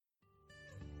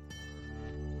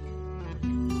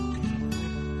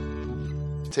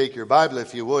Take your Bible,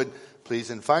 if you would, please,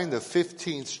 and find the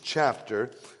 15th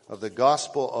chapter of the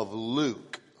Gospel of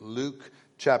Luke. Luke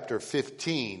chapter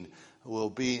 15 will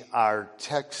be our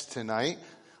text tonight.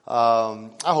 I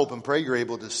hope and pray you're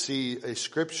able to see a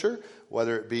scripture,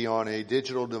 whether it be on a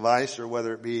digital device or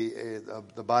whether it be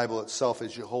the Bible itself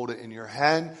as you hold it in your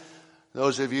hand.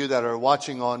 Those of you that are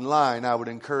watching online, I would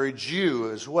encourage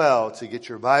you as well to get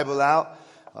your Bible out.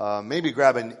 Maybe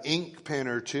grab an ink pen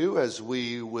or two as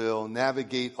we will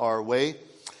navigate our way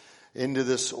into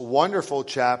this wonderful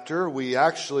chapter. We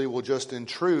actually will just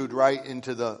intrude right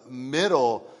into the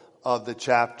middle of the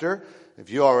chapter. If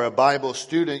you are a Bible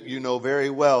student, you know very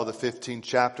well the 15th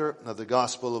chapter of the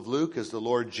Gospel of Luke as the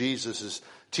Lord Jesus is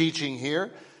teaching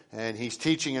here. And he's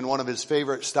teaching in one of his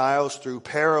favorite styles through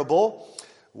parable,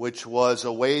 which was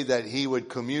a way that he would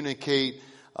communicate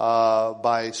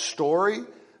by story.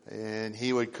 And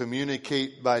he would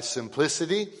communicate by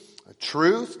simplicity,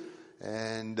 truth,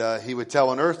 and he would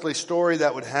tell an earthly story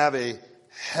that would have a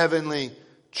heavenly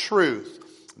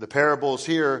truth. The parables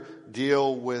here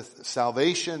deal with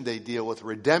salvation, they deal with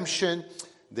redemption,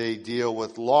 they deal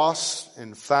with loss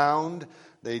and found,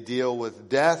 they deal with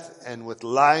death and with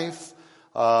life.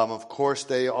 Of course,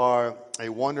 they are a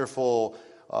wonderful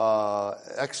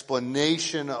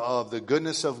explanation of the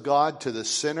goodness of God to the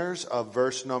sinners of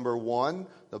verse number 1.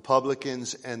 The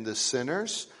publicans and the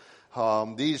sinners.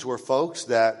 These were folks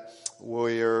that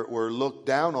were looked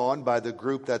down on by the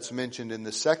group that's mentioned in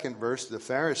the second verse, the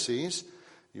Pharisees.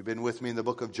 You've been with me in the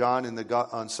book of John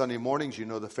on Sunday mornings. You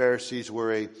know the Pharisees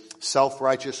were a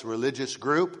self-righteous religious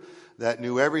group that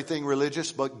knew everything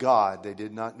religious but God. They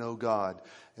did not know God.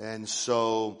 And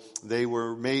so they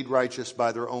were made righteous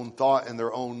by their own thought and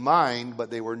their own mind,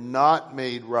 but they were not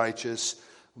made righteous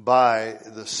by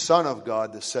the Son of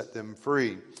God to set them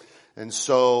free. And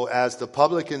so as the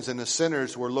publicans and the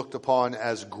sinners were looked upon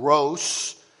as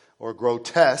gross or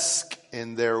grotesque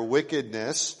in their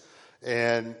wickedness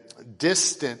and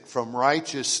distant from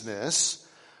righteousness,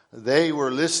 they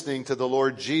were listening to the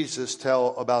Lord Jesus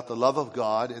tell about the love of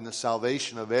God and the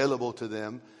salvation available to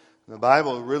them. The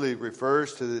Bible really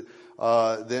refers to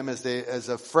them as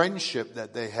a friendship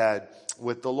that they had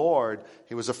with the Lord.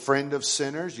 He was a friend of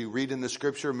sinners. You read in the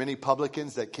scripture many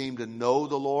publicans that came to know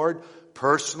the Lord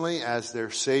personally as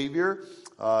their Savior.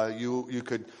 You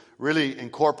could really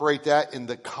incorporate that in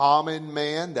the common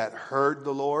man that heard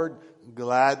the Lord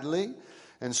gladly.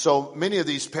 And so many of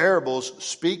these parables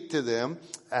speak to them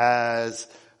as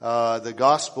the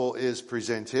gospel is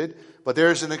presented. But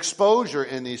there's an exposure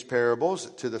in these parables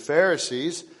to the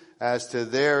Pharisees as to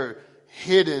their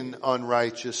hidden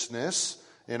unrighteousness.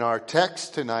 In our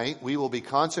text tonight, we will be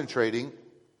concentrating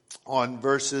on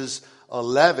verses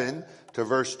 11 to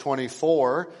verse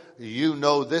 24. You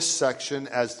know this section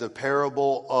as the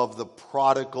parable of the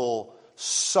prodigal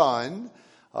son.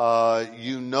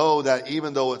 You know that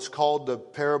even though it's called the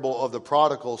parable of the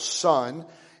prodigal son,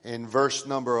 in verse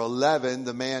number 11,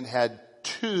 the man had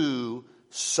two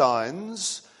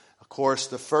sons. Of course,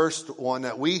 the first one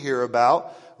that we hear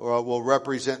about will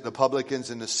represent the publicans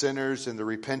and the sinners and the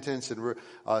repentance and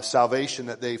salvation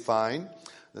that they find.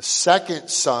 The second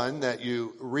son that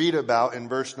you read about in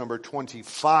verse number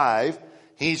 25,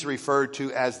 he's referred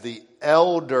to as the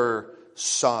elder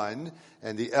son.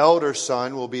 And the elder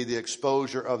son will be the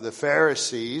exposure of the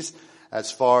Pharisees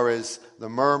as far as the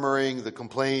murmuring, the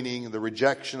complaining, the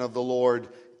rejection of the Lord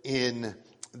in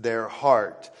their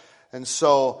heart. And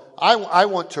so I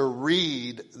want to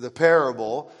read the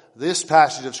parable. This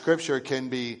passage of Scripture can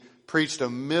be preached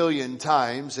 1,000,000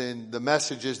 times, and the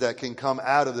messages that can come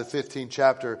out of the 15th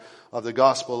chapter of the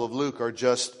Gospel of Luke are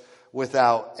just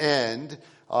without end.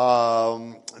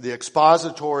 The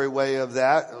expository way of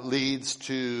that leads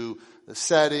to the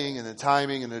setting and the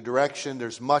timing and the direction.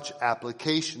 There's much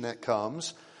application that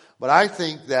comes. But I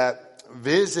think that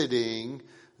visiting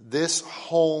this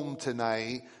home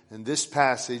tonight and this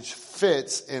passage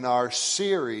fits in our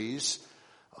series,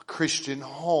 A Christian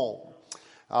Home.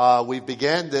 We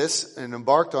began this and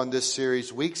embarked on this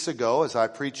series weeks ago as I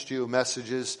preached to you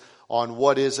messages on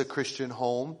what is a Christian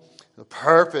home, the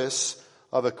purpose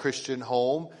of a Christian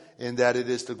home, in that it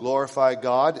is to glorify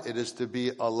God, it is to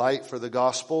be a light for the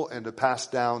gospel, and to pass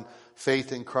down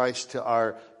faith in Christ to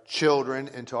our children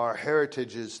and to our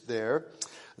heritages there.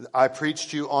 I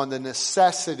preached to you on the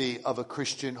necessity of a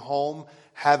Christian home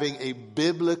having a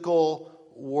biblical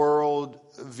world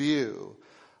view.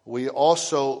 We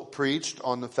also preached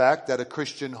on the fact that a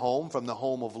Christian home from the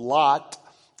home of Lot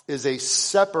is a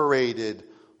separated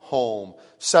home,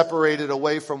 separated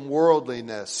away from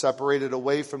worldliness, separated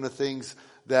away from the things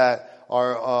that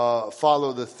are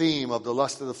follow the theme of the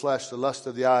lust of the flesh, the lust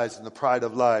of the eyes, and the pride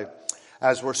of life.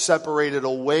 As we're separated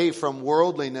away from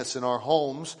worldliness in our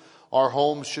homes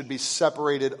should be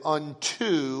separated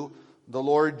unto the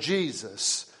Lord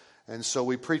Jesus. And so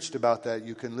we preached about that.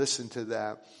 You can listen to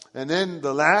that. And then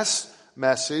the last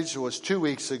message was 2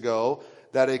 weeks ago,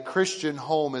 that a Christian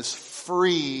home is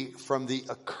free from the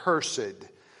accursed.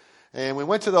 And we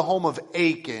went to the home of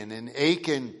Achan, and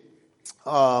Achan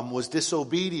was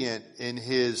disobedient in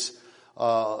his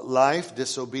life,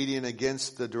 disobedient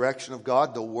against the direction of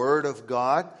God, the Word of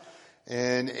God.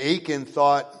 And Achan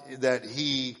thought that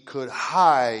he could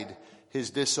hide his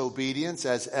disobedience,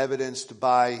 as evidenced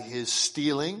by his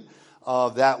stealing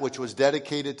of that which was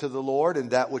dedicated to the Lord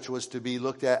and that which was to be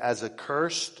looked at as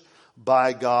accursed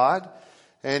by God.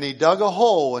 And he dug a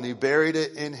hole and he buried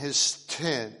it in his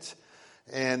tent.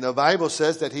 And the Bible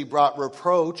says that he brought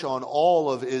reproach on all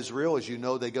of Israel. As you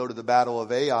know, they go to the battle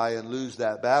of Ai and lose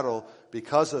that battle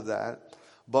because of that.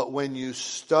 But when you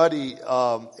study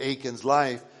Achan's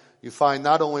life, you find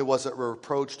not only was it a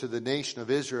reproach to the nation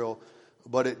of Israel,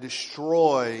 but it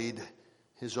destroyed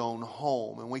his own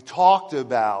home. And we talked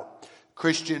about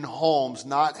Christian homes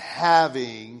not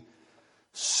having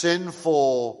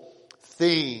sinful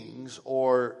things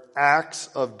or acts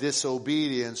of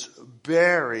disobedience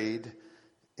buried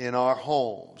in our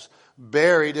homes.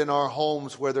 Buried in our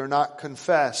homes where they're not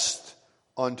confessed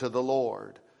unto the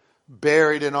Lord.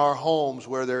 Buried in our homes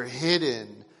where they're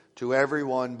hidden to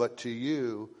everyone but to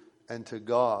you and to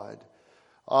God.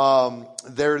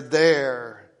 They're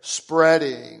there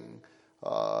spreading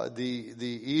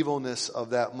the evilness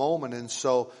of that moment. And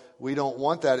so we don't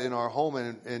want that in our home.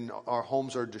 And our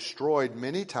homes are destroyed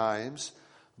many times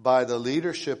by the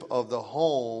leadership of the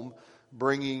home,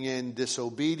 bringing in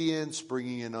disobedience,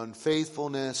 bringing in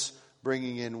unfaithfulness,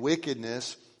 bringing in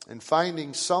wickedness, and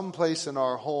finding some place in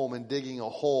our home and digging a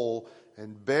hole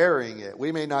and burying it.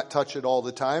 We may not touch it all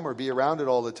the time or be around it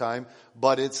all the time,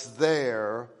 but it's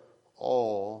there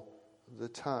all the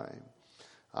time.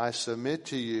 I submit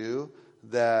to you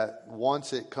that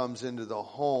once it comes into the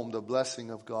home, the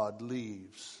blessing of God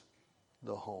leaves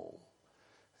the home.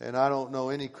 And I don't know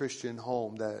any Christian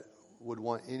home that would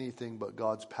want anything but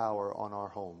God's power on our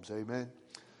homes. Amen?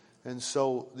 And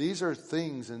so these are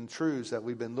things and truths that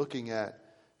we've been looking at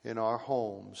in our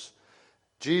homes.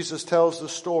 Jesus tells the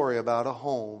story about a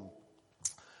home.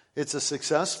 It's a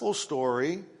successful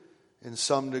story in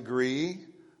some degree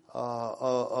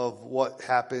of what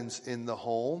happens in the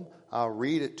home. I'll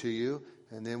read it to you,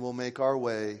 and then we'll make our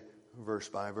way verse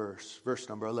by verse. Verse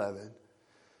number 11.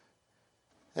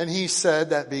 And he said,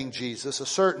 that being Jesus, a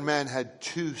certain man had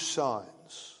 2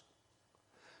 sons.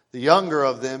 The younger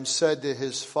of them said to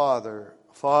his father,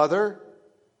 Father,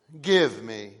 give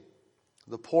me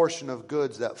the portion of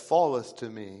goods that falleth to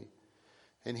me.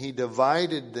 And he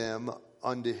divided them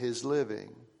unto his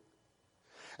living.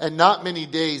 And not many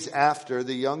days after,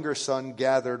 the younger son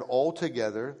gathered all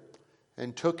together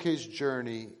and took his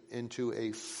journey into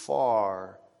a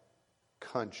far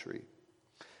country.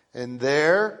 And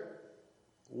there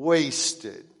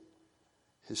wasted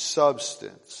his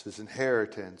substance, his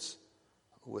inheritance,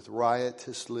 with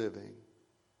riotous living.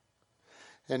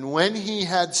 And when he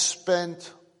had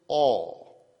spent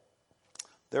all,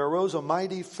 there arose a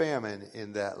mighty famine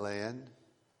in that land,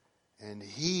 and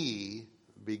he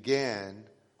began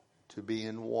to be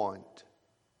in want.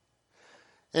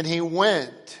 And he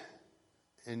went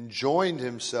and joined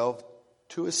himself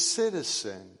to a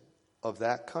citizen of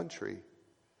that country.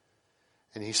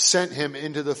 And he sent him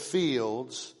into the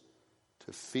fields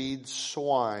to feed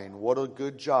swine. What a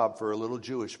good job for a little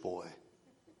Jewish boy.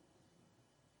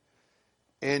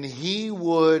 And he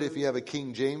would, if you have a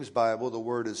King James Bible, the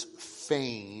word is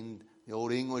fain. The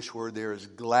Old English word there is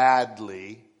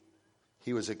gladly.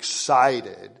 He was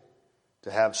excited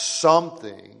to have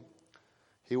something.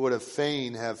 He would have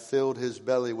fain have filled his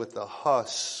belly with the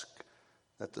husk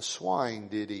that the swine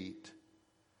did eat.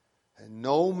 And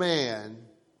no man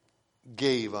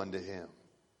gave unto him.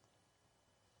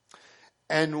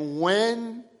 And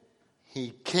when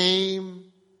he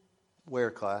came,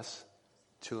 where class?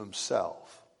 To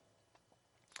himself,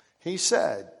 he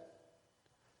said,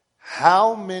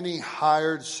 how many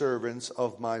hired servants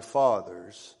of my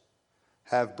father's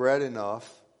have bread enough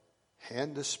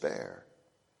and to spare,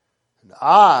 and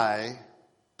I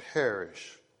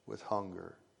perish with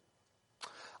hunger?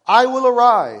 I will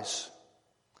arise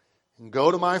and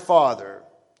go to my father,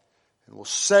 and will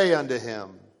say unto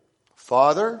him,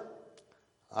 Father,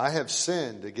 I have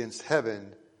sinned against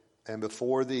heaven and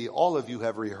before thee. All of you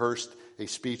have rehearsed a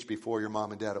speech before your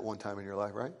mom and dad at one time in your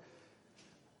life, right?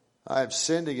 I have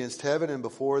sinned against heaven and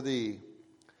before thee,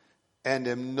 and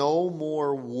am no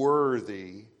more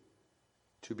worthy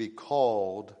to be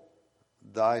called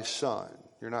thy son.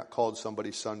 You're not called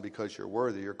somebody's son because you're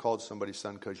worthy. You're called somebody's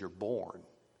son because you're born.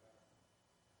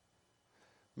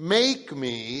 Make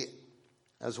me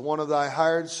as one of thy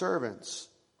hired servants.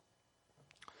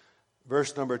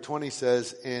 Verse number 20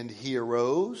 says, and he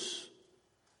arose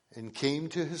and came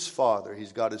to his father.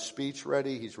 He's got his speech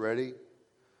ready. He's ready.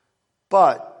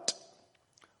 But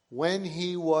when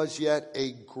he was yet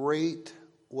a great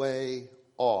way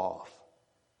off,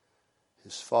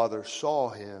 his father saw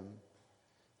him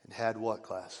and had what,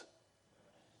 class?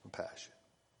 Compassion.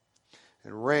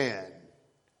 And ran,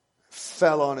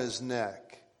 fell on his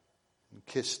neck, and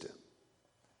kissed him.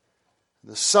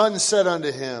 And the son said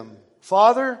unto him,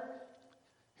 Father,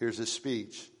 here's his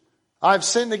speech. I've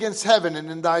sinned against heaven and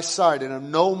in thy sight, and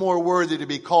am no more worthy to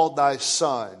be called thy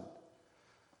son.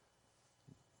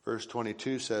 Verse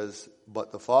 22 says,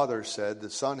 but the father said, the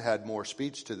son had more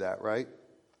speech to that, right?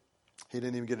 He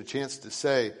didn't even get a chance to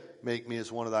say, make me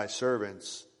as one of thy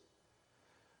servants.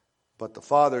 But the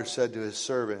father said to his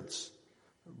servants,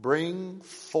 bring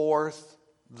forth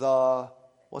the,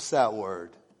 what's that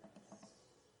word?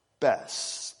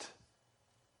 Best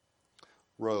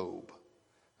robe,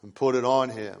 and put it on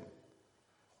him,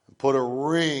 and put a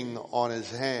ring on his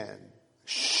hand,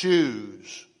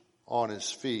 shoes on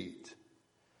his feet,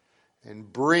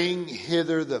 and bring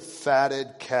hither the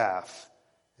fatted calf,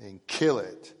 and kill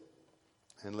it,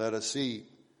 and let us eat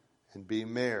and be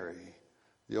merry.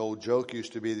 The old joke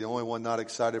used to be the only one not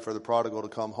excited for the prodigal to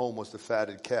come home was the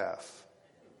fatted calf.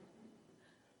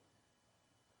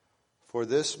 For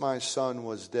this my son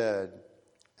was dead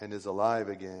and is alive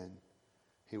again.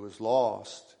 He was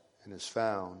lost and is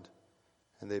found.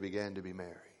 And they began to be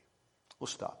merry. We'll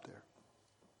stop there.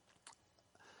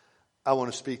 I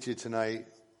want to speak to you tonight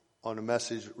on a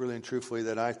message, really and truthfully,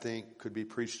 that I think could be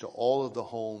preached to all of the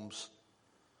homes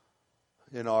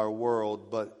in our world,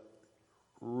 but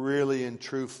really and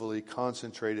truthfully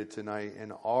concentrated tonight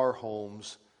in our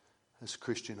homes as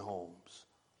Christian homes.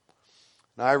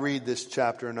 And I read this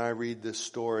chapter and I read this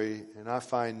story, and I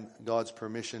find God's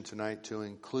permission tonight to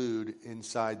include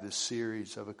inside the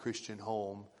series of A Christian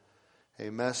Home a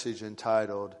message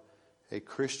entitled, A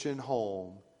Christian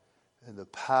Home and the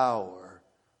Power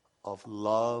of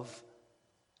Love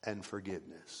and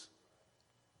Forgiveness.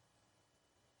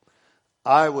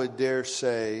 I would dare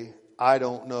say, I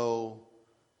don't know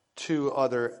two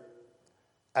other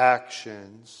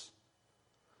actions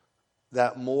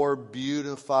that more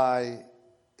beautify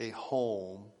a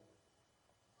home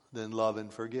than love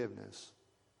and forgiveness.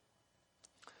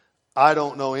 I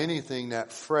don't know anything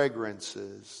that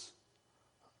fragrances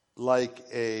like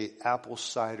a apple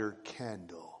cider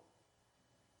candle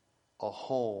a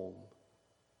home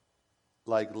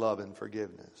like love and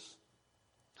forgiveness.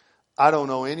 I don't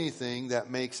know anything that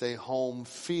makes a home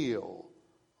feel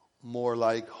more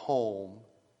like home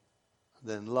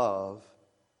than love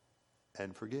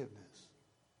and forgiveness.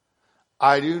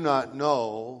 I do not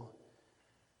know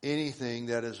anything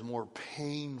that is more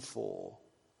painful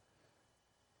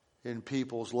in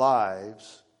people's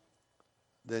lives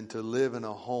than to live in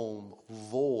a home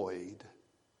void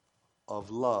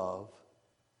of love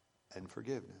and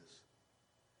forgiveness.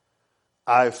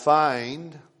 I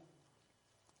find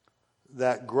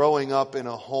that growing up in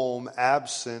a home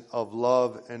absent of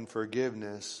love and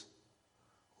forgiveness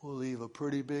will leave a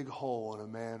pretty big hole in a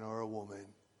man or a woman.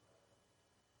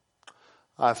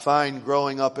 I find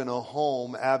growing up in a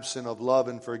home absent of love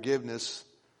and forgiveness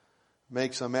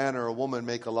makes a man or a woman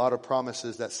make a lot of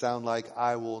promises that sound like,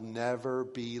 I will never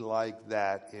be like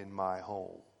that in my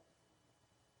home.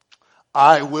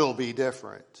 I will be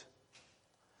different.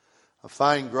 I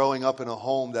find growing up in a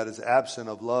home that is absent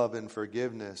of love and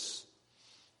forgiveness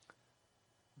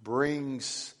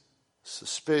brings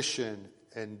suspicion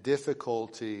and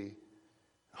difficulty,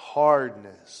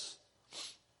 hardness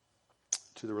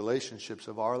to the relationships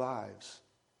of our lives.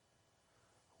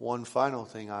 One final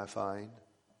thing I find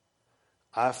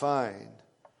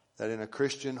that in a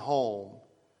Christian home,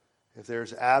 if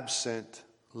there's absent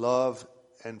love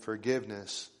and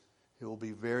forgiveness, it will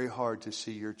be very hard to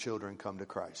see your children come to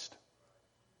Christ.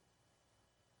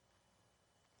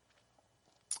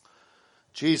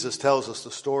 Jesus tells us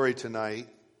the story tonight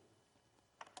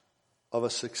of a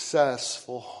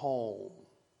successful home.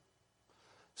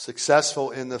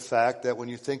 Successful in the fact that when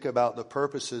you think about the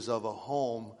purposes of a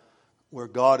home where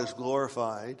God is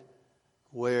glorified,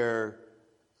 where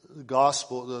the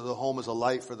gospel, the home is a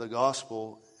light for the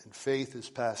gospel and faith is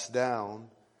passed down,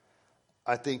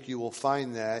 I think you will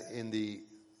find that in the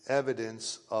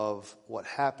evidence of what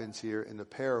happens here in the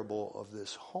parable of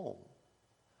this home.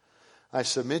 I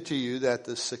submit to you that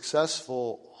the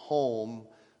successful home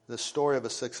the story of a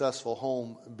successful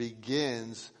home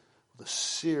begins with a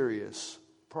serious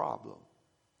problem.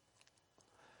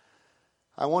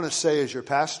 I want to say, as your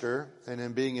pastor and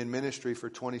in being in ministry for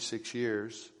 26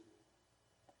 years,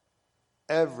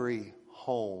 every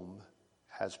home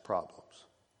has problems.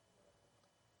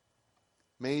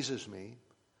 Amazes me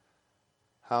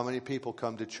how many people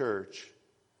come to church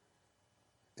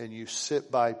and you sit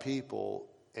by people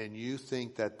and you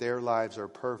think that their lives are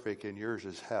perfect and yours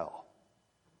is hell.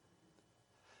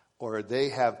 Or they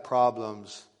have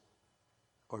problems,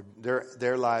 or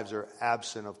their lives are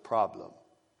absent of problem.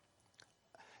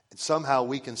 And somehow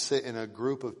we can sit in a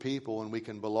group of people and we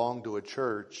can belong to a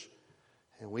church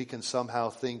and we can somehow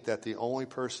think that the only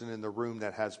person in the room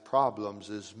that has problems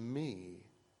is me.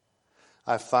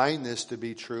 I find this to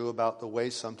be true about the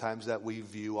way sometimes that we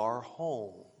view our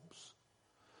homes.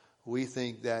 We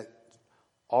think that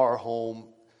our home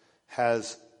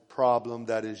has a problem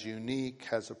that is unique,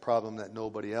 has a problem that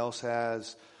nobody else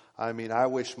has. I mean, I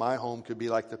wish my home could be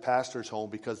like the pastor's home,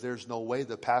 because there's no way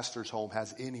the pastor's home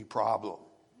has any problem.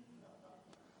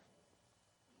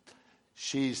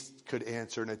 She could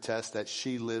answer and attest that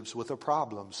she lives with a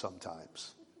problem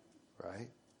sometimes, right?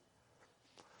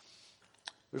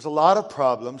 There's a lot of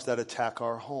problems that attack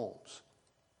our homes.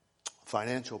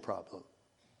 Financial problem,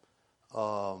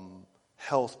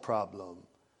 health problem,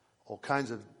 all kinds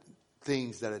of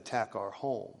things that attack our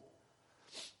home.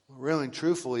 Really and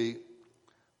truthfully,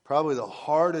 probably the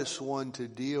hardest one to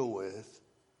deal with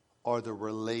are the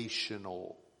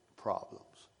relational problems.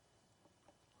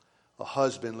 A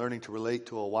husband learning to relate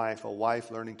to a wife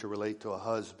learning to relate to a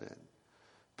husband,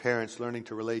 parents learning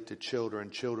to relate to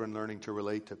children, children learning to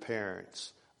relate to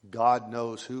parents. God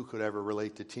knows who could ever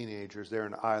relate to teenagers. They're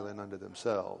an island unto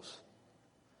themselves.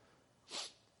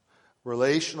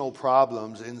 Relational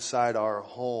problems inside our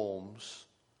homes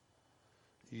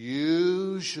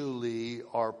usually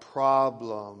are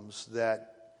problems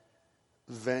that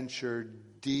venture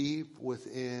deep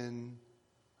within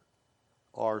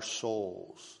our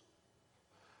souls.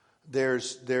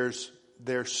 There's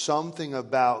something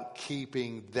about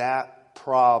keeping that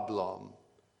problem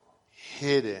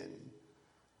hidden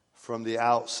from the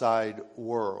outside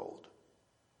world.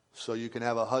 So you can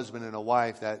have a husband and a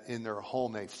wife that in their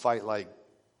home they fight like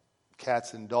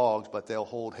cats and dogs, but they'll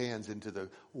hold hands into the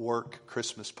work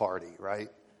Christmas party, right?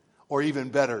 Or even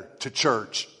better, to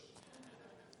church,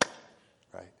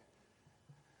 right?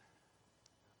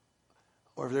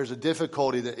 Or if there's a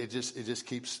difficulty that it just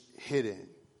keeps hidden.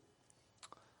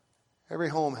 Every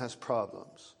home has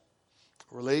problems.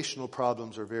 Relational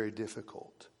problems are very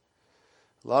difficult.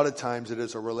 A lot of times it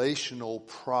is a relational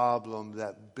problem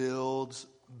that builds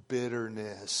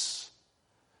bitterness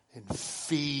and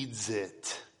feeds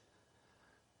it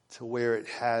to where it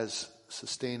has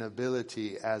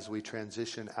sustainability as we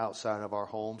transition outside of our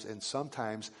homes. And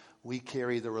sometimes we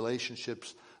carry the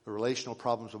relational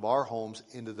problems of our homes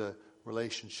into the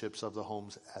relationships of the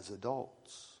homes as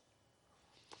adults.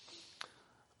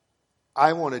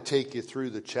 I want to take you through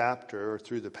the chapter or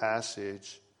through the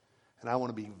passage, and I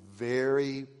want to be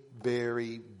very,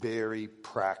 very, very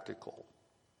practical.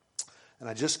 And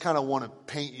I just kind of want to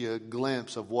paint you a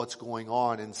glimpse of what's going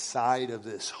on inside of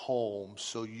this home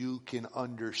so you can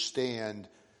understand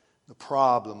the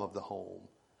problem of the home.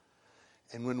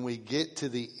 And when we get to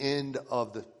the end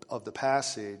of the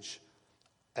passage,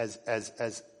 as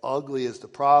ugly as the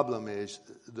problem is,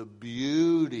 the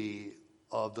beauty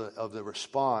of the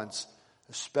response,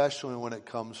 especially when it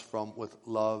comes with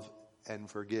love and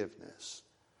forgiveness.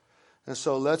 And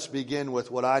so let's begin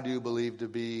with what I do believe to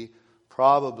be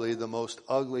probably the most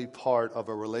ugly part of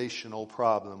a relational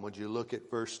problem. Would you look at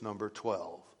verse number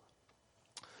 12?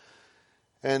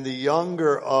 And the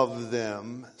younger of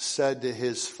them said to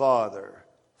his father,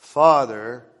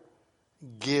 "Father,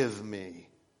 give me.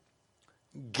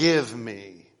 Give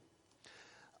me."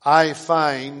 I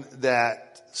find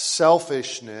that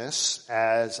selfishness,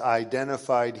 as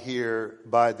identified here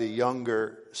by the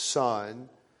younger son,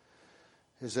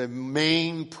 is a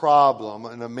main problem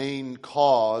and a main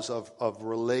cause of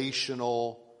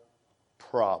relational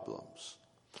problems.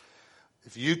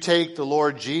 If you take the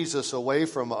Lord Jesus away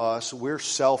from us, we're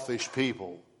selfish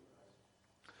people.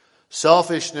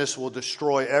 Selfishness will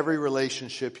destroy every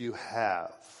relationship you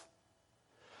have.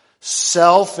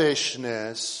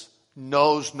 Selfishness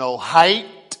knows no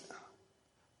height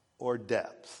or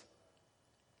depth.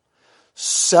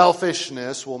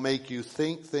 Selfishness will make you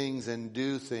think things and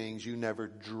do things you never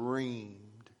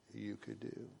dreamed you could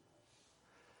do.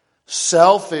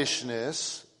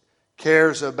 Selfishness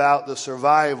cares about the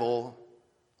survival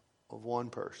of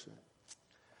one person.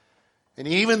 And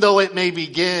even though it may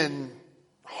begin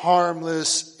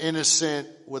harmless, innocent,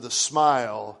 with a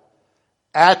smile.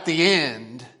 At the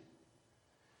end,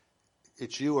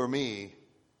 it's you or me,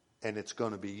 and it's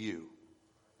going to be you.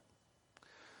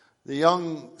 The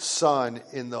young son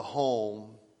in the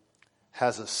home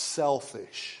has a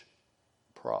selfish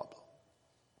problem.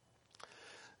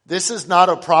 This is not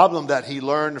a problem that he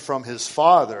learned from his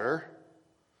father.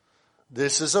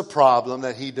 This is a problem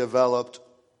that he developed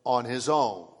on his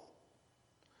own.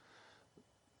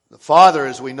 The Father,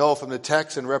 as we know from the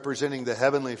text, and representing the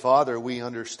Heavenly Father, we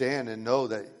understand and know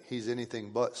that he's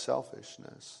anything but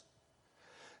selfishness.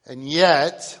 And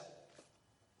yet,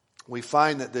 we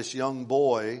find that this young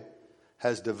boy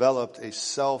has developed a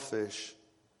selfish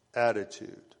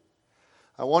attitude.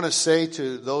 I want to say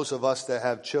to those of us that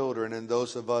have children and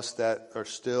those of us that are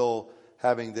still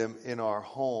having them in our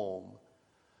home,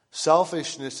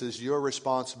 selfishness is your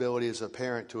responsibility as a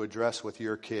parent to address with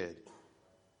your kid.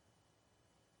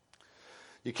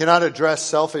 You cannot address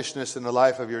selfishness in the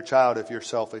life of your child if you're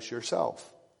selfish yourself.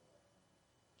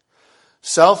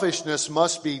 Selfishness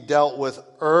must be dealt with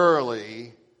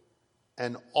early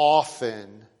and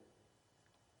often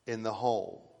in the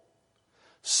home.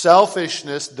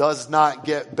 Selfishness does not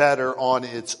get better on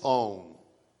its own.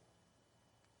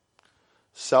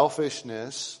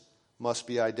 Selfishness must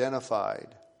be identified.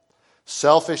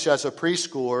 Selfish as a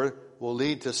preschooler will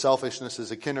lead to selfishness as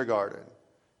a kindergarten.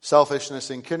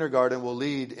 Selfishness in kindergarten will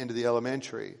lead into the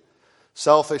elementary.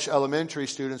 Selfish elementary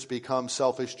students become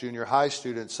selfish junior high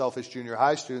students. Selfish junior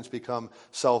high students become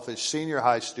selfish senior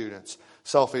high students.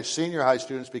 Selfish senior high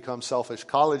students become selfish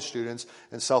college students.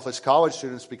 And selfish college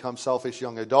students become selfish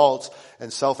young adults.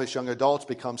 And selfish young adults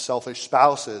become selfish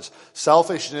spouses.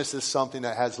 Selfishness is something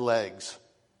that has legs.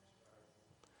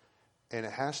 And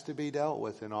it has to be dealt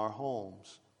with in our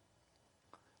homes.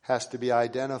 Has to be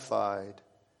identified.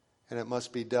 And it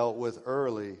must be dealt with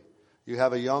early. You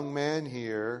have a young man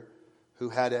here who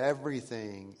had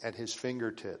everything at his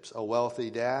fingertips. A wealthy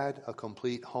dad, a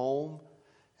complete home,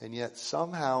 and yet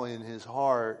somehow in his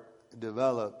heart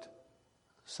developed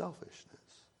selfishness.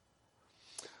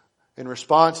 In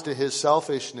response to his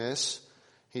selfishness,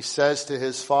 he says to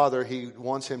his father he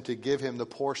wants him to give him the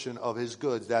portion of his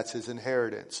goods. That's his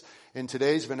inheritance. In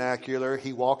today's vernacular,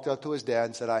 he walked up to his dad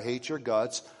and said, I hate your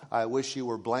guts. I wish you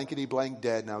were blankety blank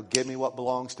dead. Now give me what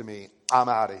belongs to me. I'm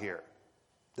out of here.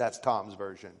 That's Tom's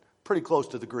version. Pretty close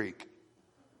to the Greek.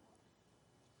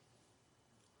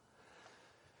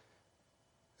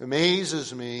 It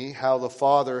amazes me how the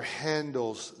father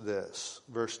handles this.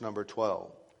 Verse number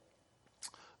 12.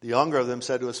 The younger of them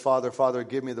said to his father, Father,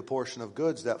 give me the portion of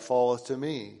goods that falleth to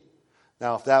me.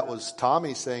 Now, if that was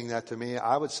Tommy saying that to me,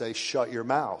 I would say, shut your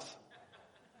mouth.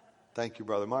 Thank you,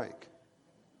 Brother Mike.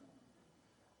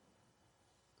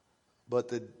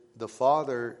 But the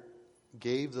father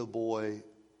gave the boy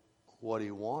what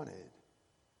he wanted.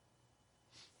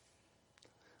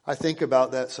 I think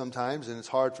about that sometimes, and it's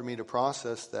hard for me to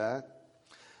process that.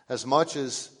 As much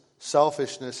as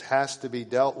selfishness has to be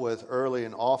dealt with early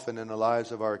and often in the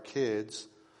lives of our kids,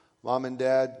 Mom and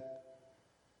Dad,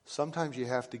 sometimes you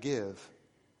have to give.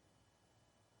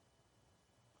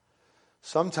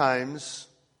 Sometimes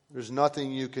there's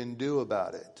nothing you can do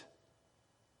about it.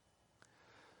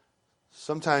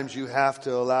 Sometimes you have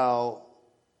to allow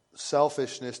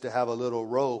selfishness to have a little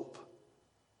rope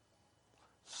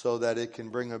so that it can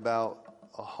bring about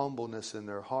a humbleness in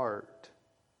their heart.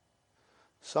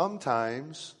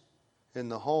 Sometimes in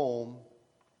the home,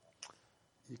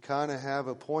 you kind of have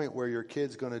a point where your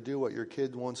kid's going to do what your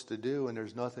kid wants to do and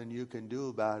there's nothing you can do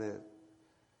about it.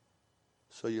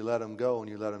 So you let them go and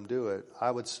you let them do it.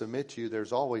 I would submit to you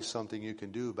there's always something you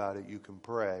can do about it. You can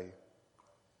pray.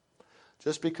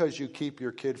 Just because you keep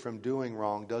your kid from doing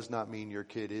wrong does not mean your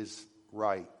kid is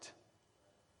right.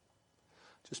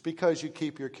 Just because you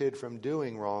keep your kid from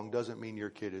doing wrong doesn't mean your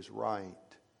kid is right.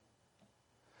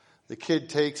 The kid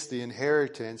takes the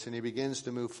inheritance and he begins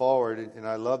to move forward. And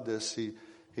I love this. He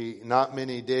not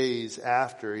many days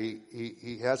after,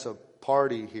 he has a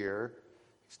party here.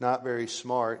 He's not very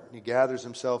smart. He gathers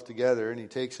himself together and he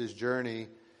takes his journey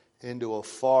into a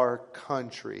far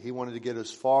country. He wanted to get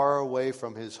as far away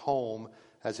from his home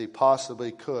as he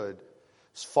possibly could.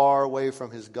 As far away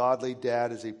from his godly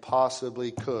dad as he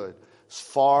possibly could. As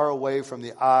far away from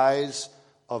the eyes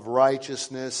of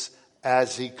righteousness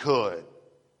as he could.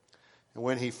 And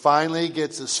when he finally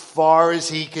gets as far as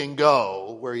he can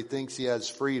go, where he thinks he has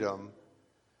freedom,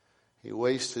 he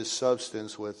wastes his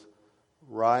substance with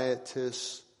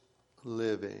riotous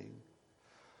living.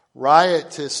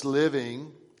 Riotous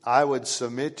living, I would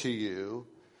submit to you,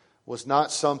 was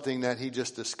not something that he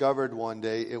just discovered one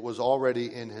day. It was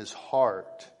already in his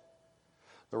heart.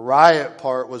 The riot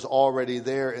part was already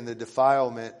there in the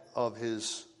defilement of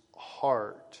his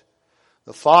heart.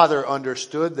 The father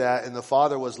understood that, and the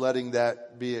father was letting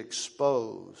that be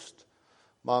exposed.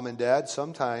 Mom and dad,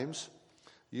 sometimes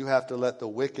you have to let the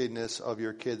wickedness of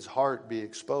your kid's heart be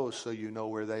exposed so you know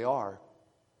where they are.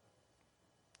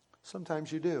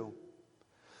 Sometimes you do.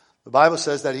 The Bible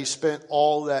says that he spent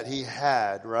all that he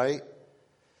had, right?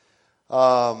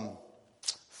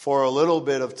 For a little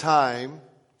bit of time,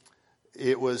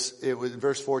 it was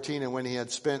verse 14, and when he had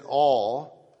spent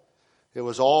all, it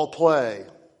was all play.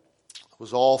 It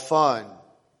was all fun.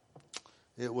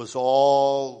 It was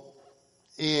all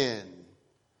in.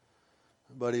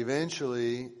 But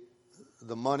eventually,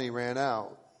 the money ran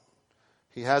out.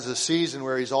 He has a season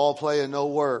where he's all play and no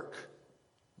work.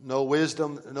 No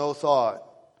wisdom, no thought.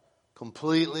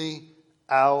 Completely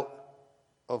out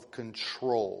of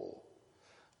control.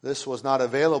 This was not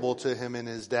available to him in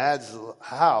his dad's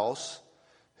house.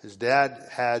 His dad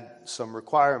had some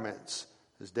requirements.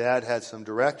 His dad had some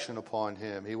direction upon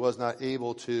him. He was not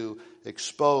able to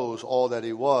expose all that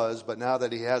he was, but now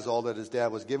that he has all that his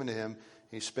dad was giving to him,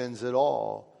 he spends it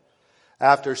all.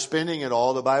 After spending it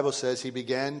all, the Bible says he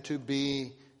began to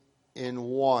be in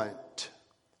want.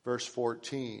 Verse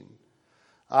 14.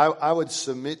 I would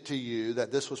submit to you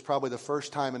that this was probably the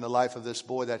first time in the life of this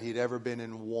boy that he'd ever been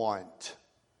in want.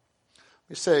 Let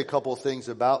me say a couple of things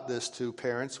about this to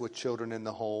parents with children in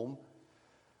the home.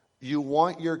 You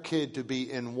want your kid to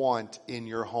be in want in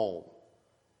your home.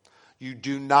 You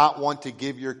do not want to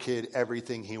give your kid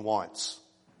everything he wants.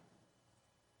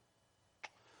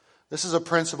 This is a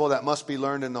principle that must be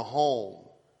learned in the home.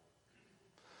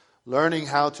 Learning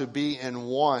how to be in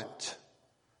want,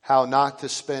 how not to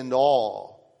spend all,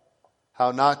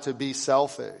 how not to be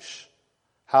selfish,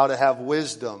 how to have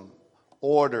wisdom,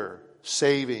 order,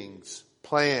 savings,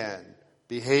 plan,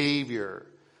 behavior.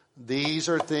 These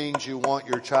are things you want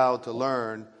your child to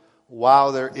learn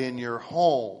while they're in your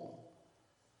home.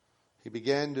 He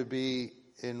began to be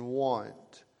in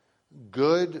want.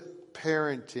 Good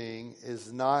parenting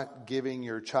is not giving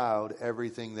your child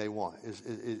everything they want.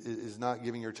 Is not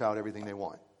giving your child everything they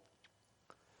want.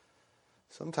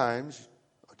 Sometimes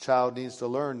a child needs to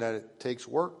learn that it takes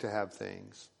work to have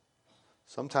things.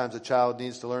 Sometimes a child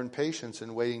needs to learn patience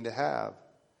in waiting to have.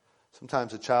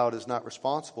 Sometimes a child is not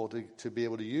responsible to be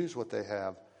able to use what they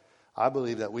have. I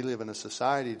believe that we live in a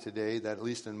society today that, at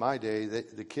least in my day,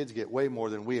 the kids get way more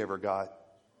than we ever got.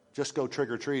 Just go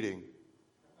trick-or-treating.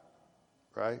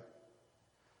 Right?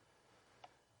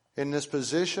 In this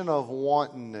position of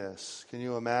wantonness, can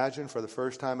you imagine for the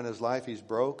first time in his life he's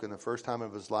broke, and the first time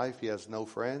of his life he has no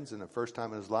friends, and the first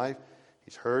time in his life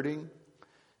he's hurting?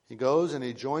 He goes and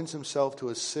he joins himself to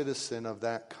a citizen of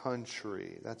that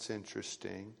country. That's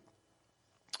interesting.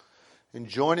 In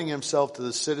joining himself to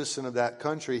the citizen of that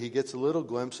country, he gets a little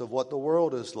glimpse of what the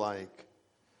world is like.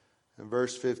 In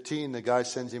verse 15, the guy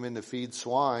sends him in to feed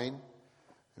swine.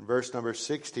 In verse number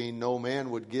 16, no man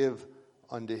would give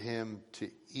unto him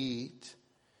to eat.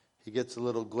 He gets a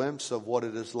little glimpse of what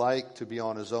it is like to be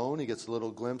on his own. He gets a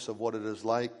little glimpse of what it is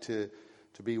like to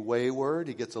be wayward.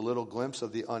 He gets a little glimpse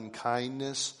of the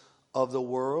unkindness of the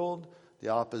world, the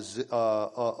opposite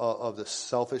of the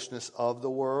selfishness of the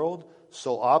world.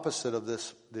 So opposite of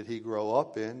this did he grow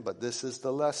up in, but this is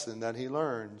the lesson that he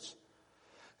learns.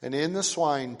 And in the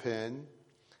swine pen,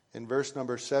 in verse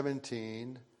number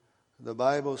 17, the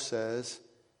Bible says,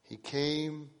 he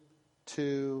came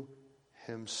to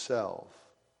himself.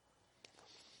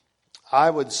 I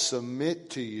would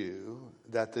submit to you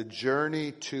that the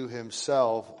journey to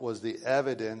himself was the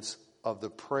evidence of the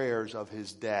prayers of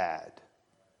his dad.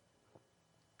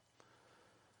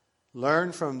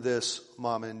 Learn from this,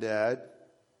 mom and dad.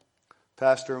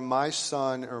 Pastor, my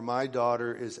son or my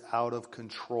daughter is out of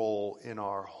control in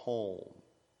our home.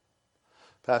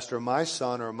 Pastor, my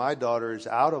son or my daughter is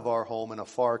out of our home in a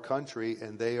far country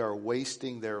and they are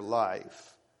wasting their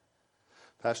life.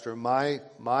 Pastor,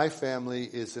 my family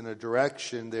is in a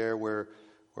direction there where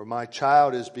my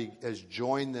child has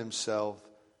joined themselves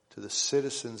to the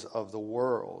citizens of the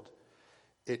world.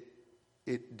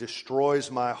 It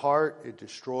destroys my heart. It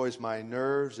destroys my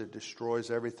nerves. It destroys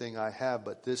everything I have.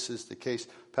 But this is the case.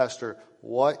 Pastor,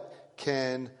 what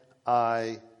can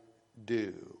I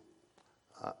do?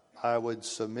 I would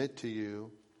submit to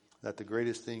you that the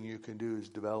greatest thing you can do is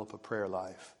develop a prayer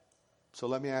life. So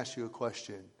let me ask you a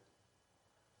question.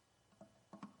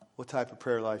 What type of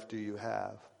prayer life do you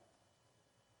have?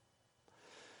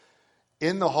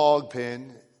 In the hog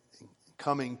pen,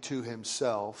 coming to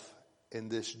himself in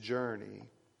this journey,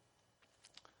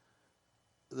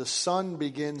 the son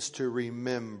begins to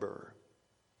remember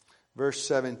Verse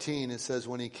 17, it says,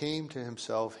 when he came to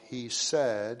himself, he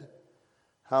said,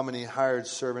 how many hired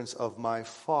servants of my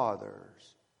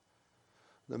father's?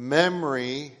 The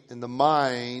memory in the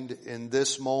mind in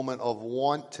this moment of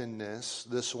wantonness,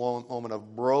 this moment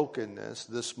of brokenness,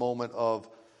 this moment of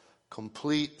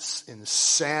complete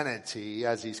insanity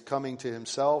as he's coming to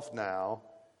himself now,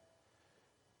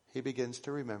 he begins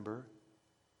to remember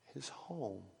his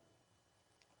home.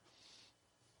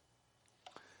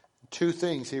 Two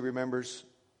things he remembers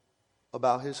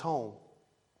about his home.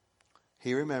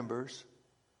 He remembers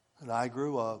that I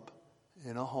grew up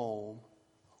in a home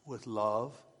with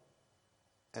love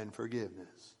and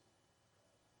forgiveness.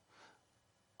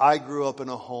 I grew up in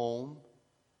a home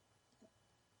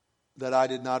that I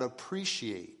did not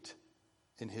appreciate,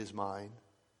 in his mind,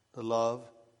 the love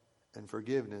and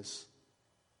forgiveness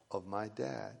of my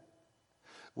dad.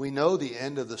 We know the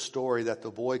end of the story, that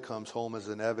the boy comes home as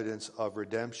an evidence of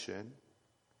redemption.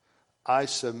 I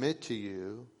submit to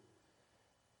you,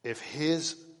 if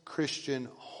his Christian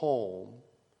home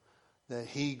that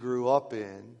he grew up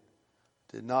in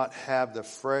did not have the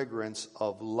fragrance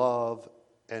of love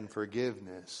and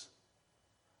forgiveness,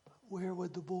 where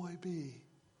would the boy be?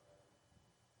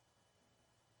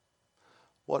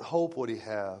 What hope would he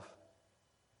have?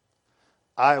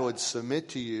 I would submit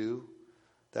to you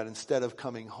that instead of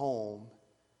coming home,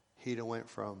 he'd have went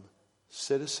from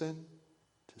citizen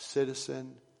to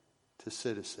citizen to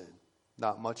citizen.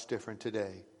 Not much different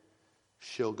today.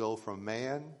 She'll go from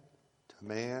man to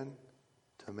man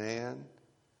to man.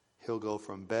 He'll go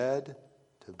from bed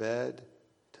to bed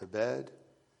to bed.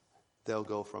 They'll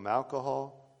go from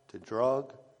alcohol to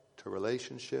drug to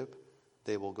relationship.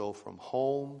 They will go from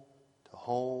home to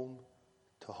home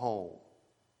to home.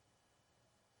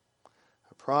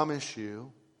 I promise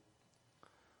you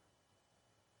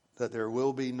that there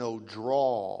will be no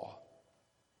draw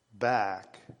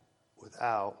back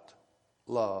without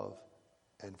love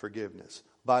and forgiveness.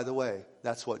 By the way,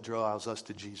 that's what draws us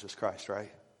to Jesus Christ,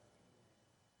 right?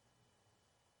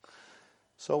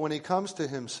 So when he comes to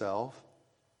himself,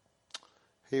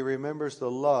 he remembers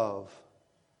the love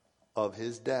of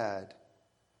his dad.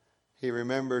 He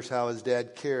remembers how his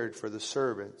dad cared for the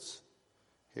servants.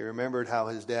 He remembered how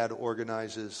his dad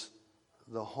organizes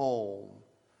the home.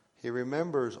 He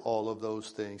remembers all of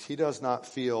those things. He does not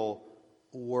feel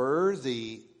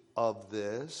worthy of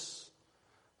this.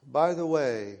 By the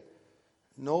way,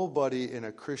 nobody in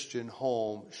a Christian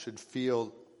home should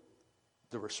feel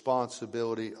the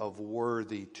responsibility of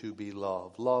worthy to be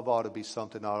loved. Love ought to be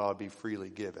something that ought to be freely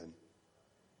given.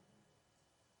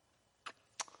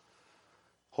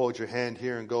 Hold your hand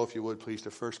here and go, if you would, please,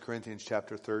 to 1 Corinthians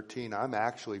chapter 13. I'm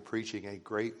actually preaching a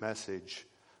great message.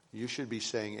 You should be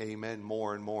saying amen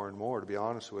more and more and more, to be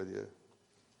honest with you.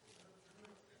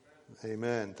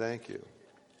 Amen. Thank you.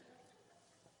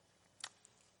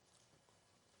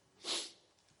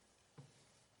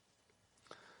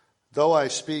 Though I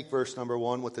speak, verse number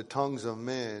 1, with the tongues of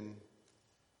men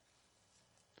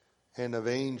and of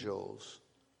angels,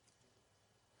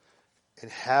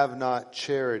 and have not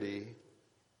charity,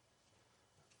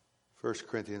 1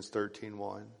 Corinthians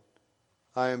 13:1,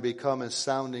 I am become a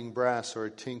sounding brass or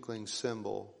a tinkling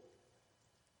cymbal.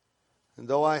 And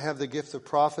though I have the gift of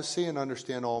prophecy and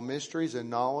understand all mysteries and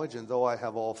knowledge, and though I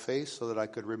have all faith so that I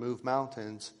could remove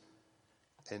mountains,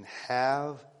 and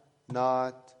have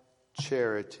not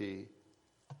charity,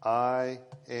 I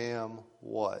am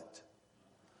what?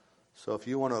 So if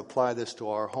you want to apply this to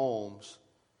our homes,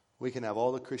 we can have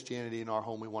all the Christianity in our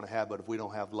home we want to have, but if we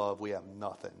don't have love, we have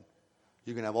nothing.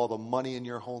 You can have all the money in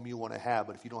your home you want to have,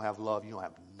 but if you don't have love, you don't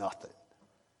have nothing.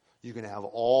 You can have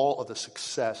all of the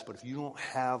success, but if you don't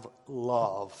have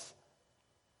love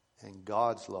and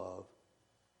God's love,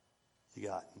 you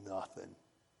got nothing.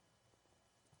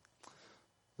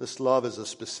 This love is a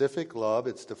specific love.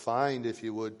 It's defined, if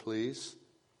you would, please,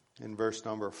 in verse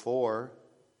number 4.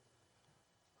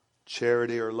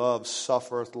 Charity or love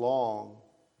suffereth long.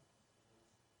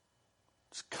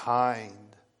 It's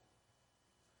kind.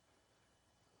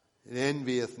 It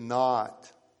envieth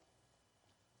not.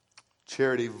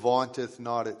 Charity vaunteth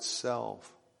not itself.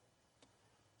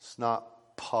 It's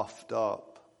not puffed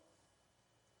up.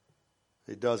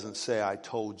 It doesn't say, I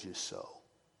told you so.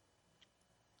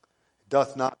 It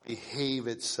doth not behave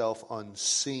itself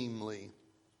unseemly.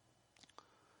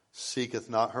 Seeketh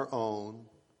not her own.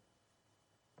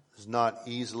 Is not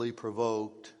easily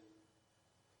provoked.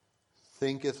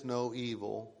 Thinketh no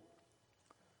evil.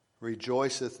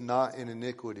 Rejoiceth not in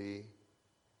iniquity,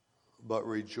 but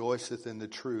rejoiceth in the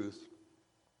truth.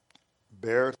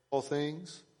 Beareth all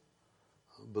things,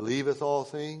 believeth all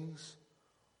things,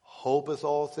 hopeth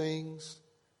all things,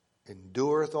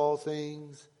 endureth all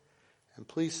things. And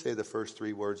please say the first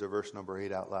 3 words of verse number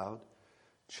 8 out loud.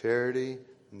 Charity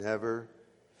never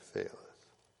faileth.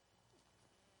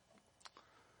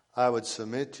 I would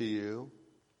submit to you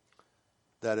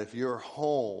that if your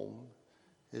home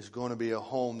is going to be a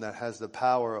home that has the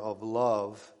power of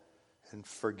love and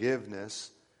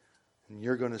forgiveness, and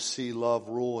you're going to see love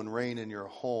rule and reign in your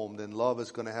home, then love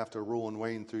is going to have to rule and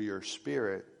reign through your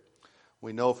spirit.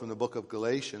 We know from the book of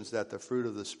Galatians that the fruit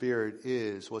of the Spirit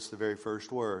is, what's the very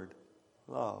first word?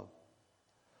 Love.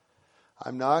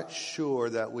 I'm not sure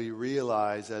that we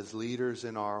realize as leaders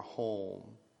in our home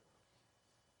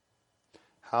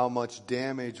how much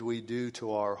damage we do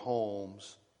to our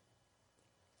homes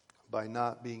by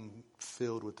not being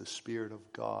filled with the Spirit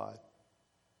of God.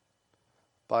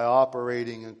 By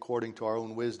operating according to our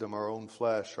own wisdom, our own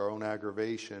flesh, our own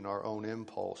aggravation, our own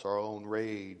impulse, our own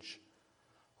rage,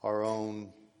 our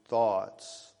own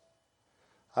thoughts.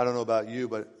 I don't know about you,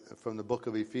 but from the book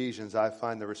of Ephesians, I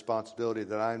find the responsibility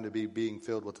that I am to be being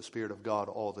filled with the Spirit of God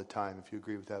all the time. If you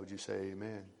agree with that, would you say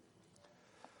amen?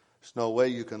 There's no way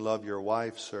you can love your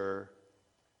wife, sir,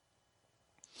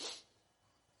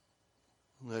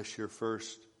 unless you're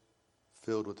first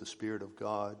filled with the Spirit of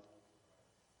God.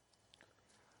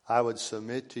 I would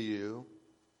submit to you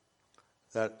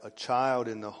that a child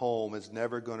in the home is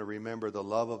never going to remember the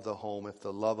love of the home if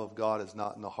the love of God is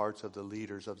not in the hearts of the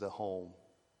leaders of the home.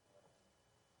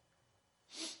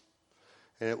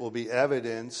 And it will be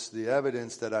evidence, the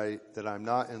evidence that I'm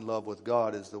not in love with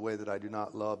God is the way that I do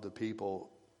not love the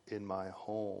people in my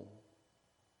home.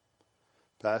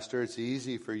 Pastor, it's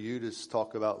easy for you to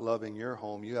talk about loving your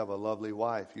home. You have a lovely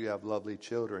wife. You have lovely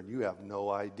children. You have no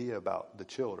idea about the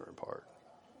children part.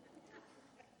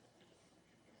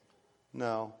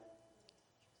 No.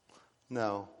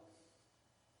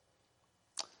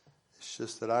 It's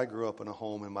just that I grew up in a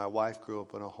home and my wife grew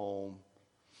up in a home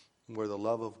where the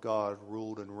love of God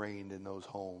ruled and reigned in those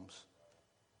homes.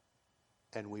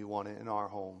 And we want it in our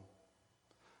home.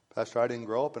 Pastor, I didn't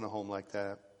grow up in a home like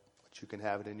that, but you can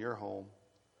have it in your home.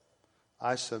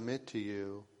 I submit to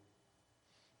you,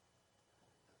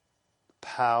 the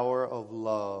power of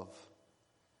love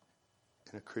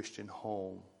in a Christian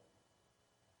home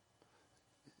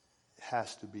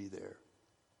has to be there.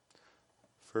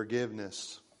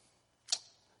 Forgiveness.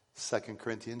 2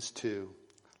 Corinthians 2.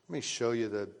 Let me show you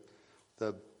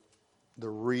the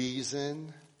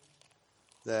reason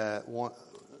that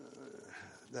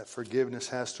forgiveness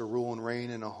has to rule and reign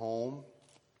in a home.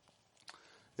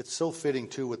 It's so fitting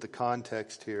too with the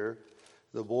context here.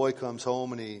 The boy comes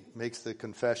home and he makes the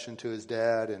confession to his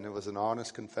dad, and it was an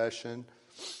honest confession.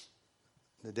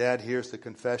 The dad hears the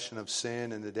confession of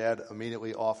sin, and the dad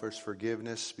immediately offers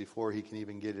forgiveness before he can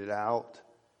even get it out.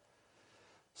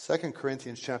 2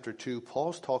 Corinthians chapter 2,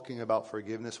 Paul's talking about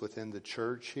forgiveness within the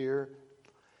church here.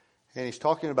 And he's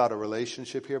talking about a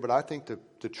relationship here, but I think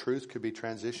the truth could be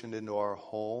transitioned into our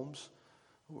homes.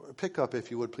 Pick up, if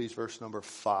you would please, verse number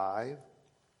 5.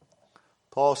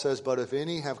 Paul says, "But if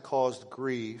any have caused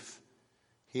grief,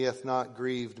 he hath not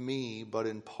grieved me, but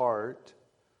in part,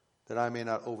 that I may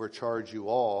not overcharge you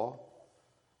all.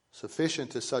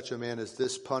 Sufficient to such a man as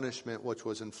this punishment which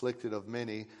was inflicted of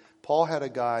many." Paul had a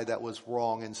guy that was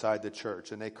wrong inside the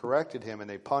church, and they corrected him and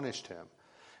they punished him.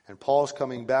 And Paul's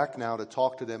coming back now to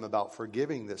talk to them about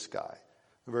forgiving this guy.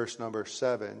 Verse number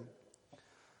 7.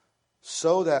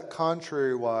 "So that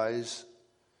contrariwise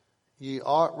ye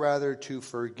ought rather to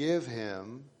forgive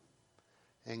him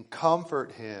and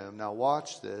comfort him." Now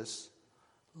watch this.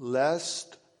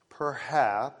 "Lest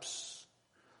perhaps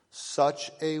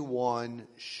such a one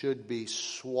should be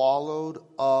swallowed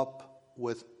up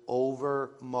with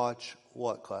overmuch,"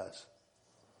 what, class?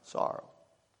 "Sorrow."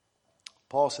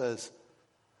 Paul says,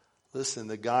 listen,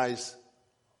 the guy's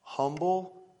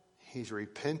humble, he's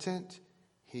repentant,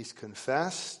 he's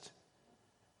confessed,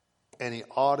 and he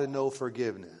ought to know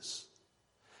forgiveness.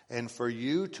 And for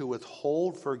you to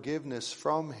withhold forgiveness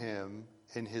from him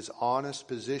in his honest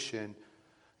position,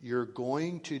 you're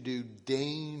going to do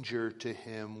danger to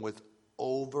him with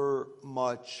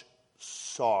overmuch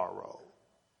sorrow.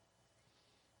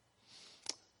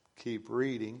 Keep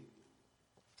reading.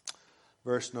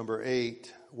 Verse number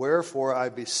 8. "Wherefore I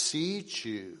beseech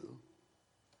you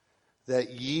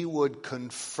that ye would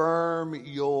confirm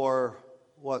your,"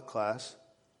 what, class?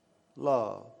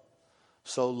 "Love."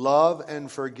 So love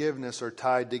and forgiveness are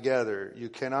tied together. You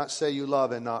cannot say you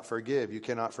love and not forgive. You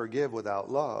cannot forgive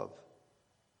without love.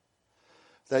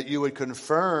 "That you would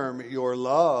confirm your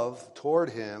love toward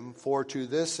him, for to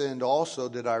this end also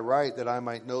did I write, that I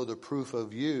might know the proof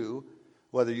of you,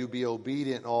 whether you be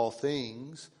obedient in all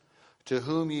things. To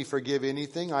whom ye forgive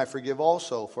anything, I forgive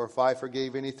also. For if I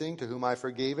forgave anything, to whom I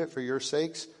forgave it, for your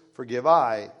sakes, forgive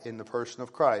I, in the person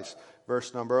of Christ.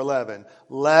 Verse number 11.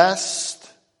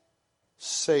 Lest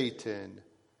Satan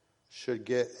should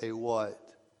get a what?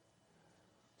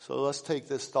 So let's take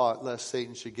this thought, lest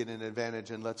Satan should get an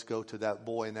advantage, and let's go to that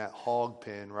boy in that hog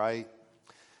pen, right?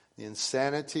 The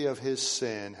insanity of his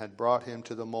sin had brought him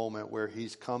to the moment where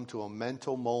he's come to a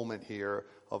mental moment here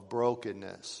of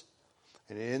brokenness.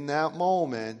 And in that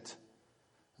moment,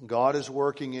 God is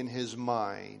working in his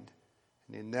mind.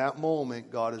 And in that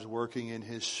moment, God is working in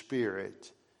his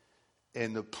spirit.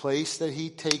 And the place that he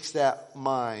takes that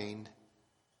mind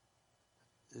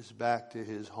is back to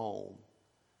his home.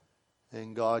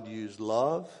 And God used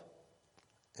love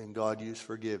and God used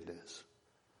forgiveness.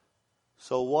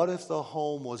 So what if the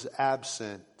home was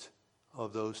absent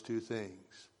of those two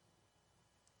things?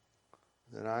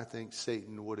 Then I think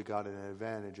Satan would have gotten an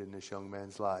advantage in this young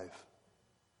man's life.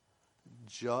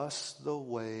 Just the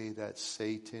way that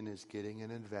Satan is getting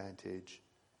an advantage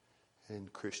in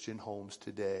Christian homes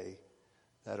today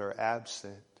that are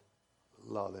absent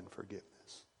love and forgiveness.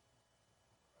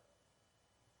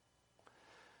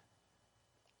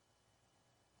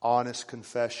 Honest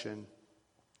confession,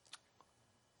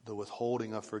 the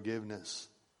withholding of forgiveness,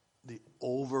 the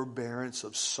overbearance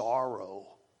of sorrow,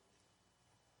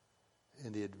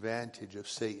 and the advantage of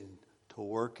Satan to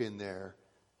work in there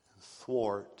and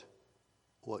thwart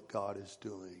what God is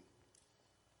doing.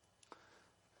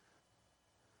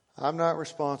 I'm not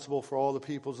responsible for all the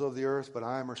peoples of the earth, but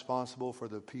I am responsible for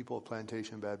the people of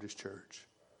Plantation Baptist Church.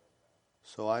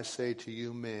 So I say to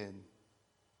you men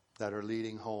that are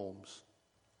leading homes,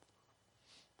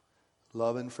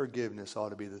 love and forgiveness ought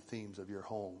to be the themes of your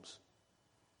homes.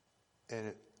 And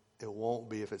it won't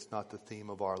be if it's not the theme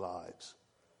of our lives.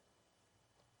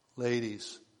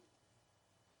 Ladies,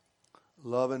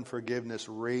 love and forgiveness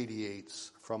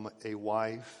radiates from a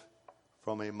wife,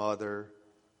 from a mother,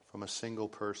 from a single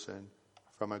person,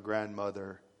 from a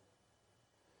grandmother.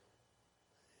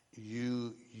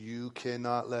 You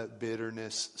cannot let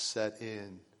bitterness set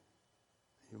in.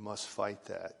 You must fight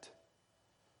that.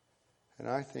 And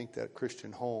I think that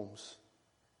Christian homes,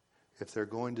 if they're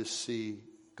going to see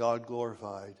God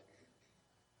glorified,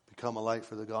 become a light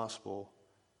for the gospel,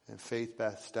 and faith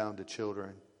passed down to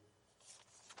children,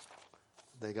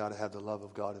 they got to have the love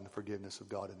of God and the forgiveness of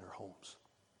God in their homes.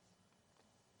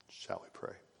 Shall we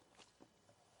pray?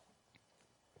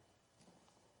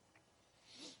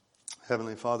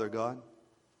 Heavenly Father God,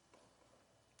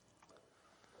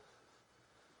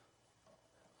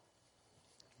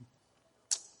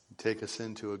 take us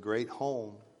into a great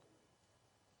home.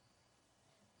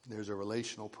 There's a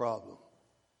relational problem.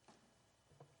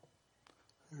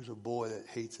 There's a boy that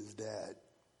hates his dad.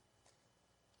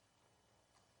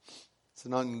 It's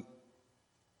an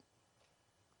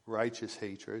unrighteous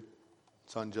hatred.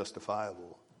 It's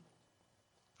unjustifiable.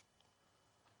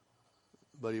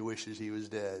 But he wishes he was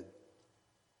dead.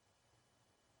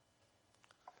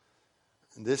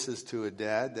 And this is to a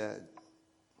dad that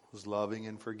was loving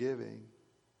and forgiving.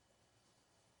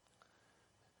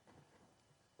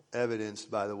 Evidenced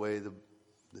by the way the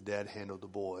dad handled the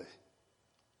boy.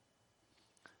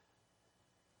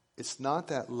 It's not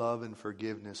that love and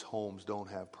forgiveness homes don't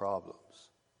have problems.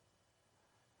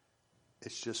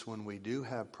 It's just when we do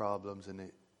have problems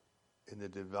and the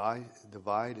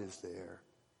divide is there,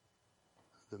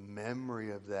 the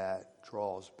memory of that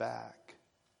draws back.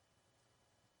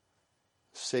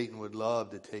 Satan would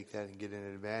love to take that and get an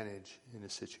advantage in a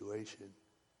situation.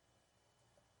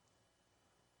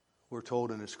 We're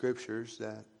told in the scriptures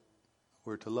that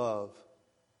we're to love.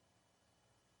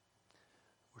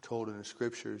 We're told in the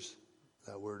scriptures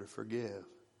that we're to forgive.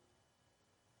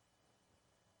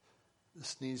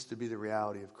 This needs to be the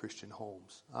reality of Christian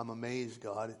homes. I'm amazed,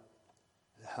 God,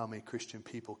 at how many Christian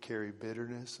people carry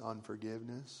bitterness,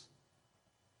 unforgiveness.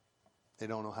 They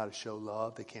don't know how to show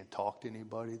love. They can't talk to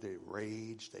anybody. They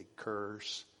rage. They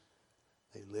curse.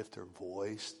 They lift their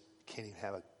voice. Can't even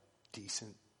have a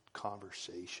decent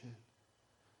conversation.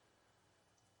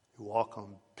 You walk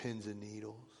on pins and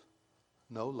needles.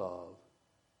 No love.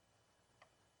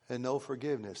 And no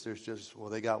forgiveness. There's just, well,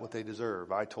 they got what they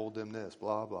deserve. I told them this.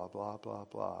 Blah, blah, blah, blah,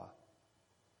 blah.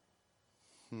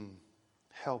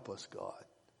 Help us, God.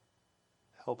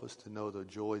 Help us to know the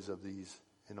joys of these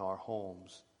in our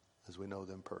homes as we know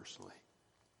them personally.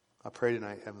 I pray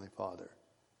tonight, Heavenly Father,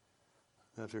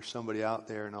 that if there's somebody out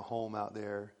there in a home out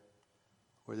there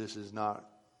where this is not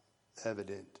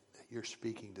evident, that you're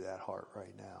speaking to that heart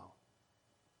right now.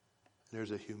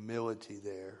 There's a humility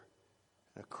there,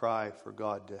 and a cry for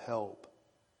God to help,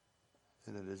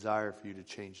 and a desire for you to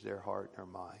change their heart and their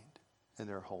mind. and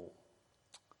their home.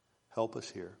 Help us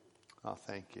here. I'll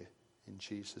thank you. In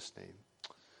Jesus' name,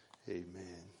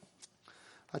 amen.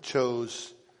 I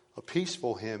chose a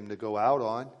peaceful hymn to go out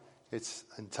on. It's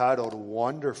entitled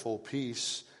Wonderful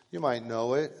Peace. You might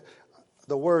know it.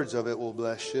 The words of it will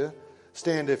bless you.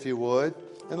 Stand if you would,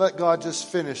 and let God just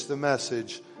finish the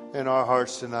message in our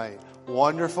hearts tonight.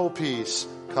 Wonderful peace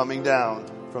coming down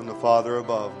from the Father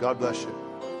above. God bless you.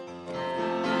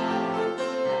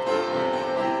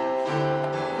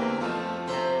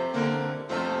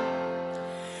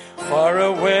 Far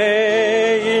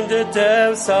away in the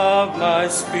depths of my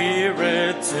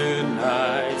spirit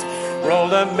tonight,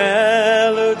 roll a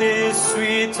melody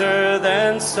sweeter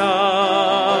than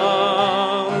song.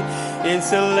 In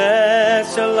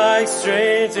celestial like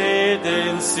strange it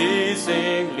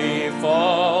unceasingly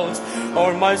falls,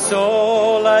 o'er my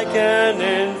soul like an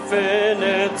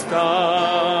infinite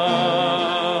calm.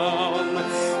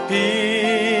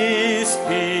 Peace,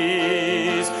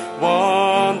 peace,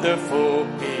 wonderful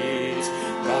peace,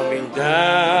 coming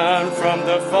down from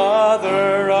the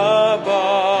Father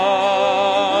above.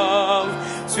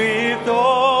 Sweep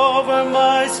over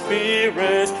my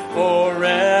spirit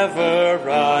forever,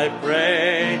 I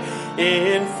pray,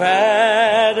 in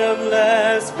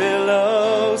fathomless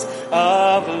billows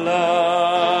of love.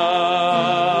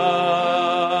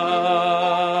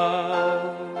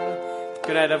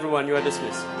 Good night, everyone. You are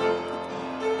dismissed.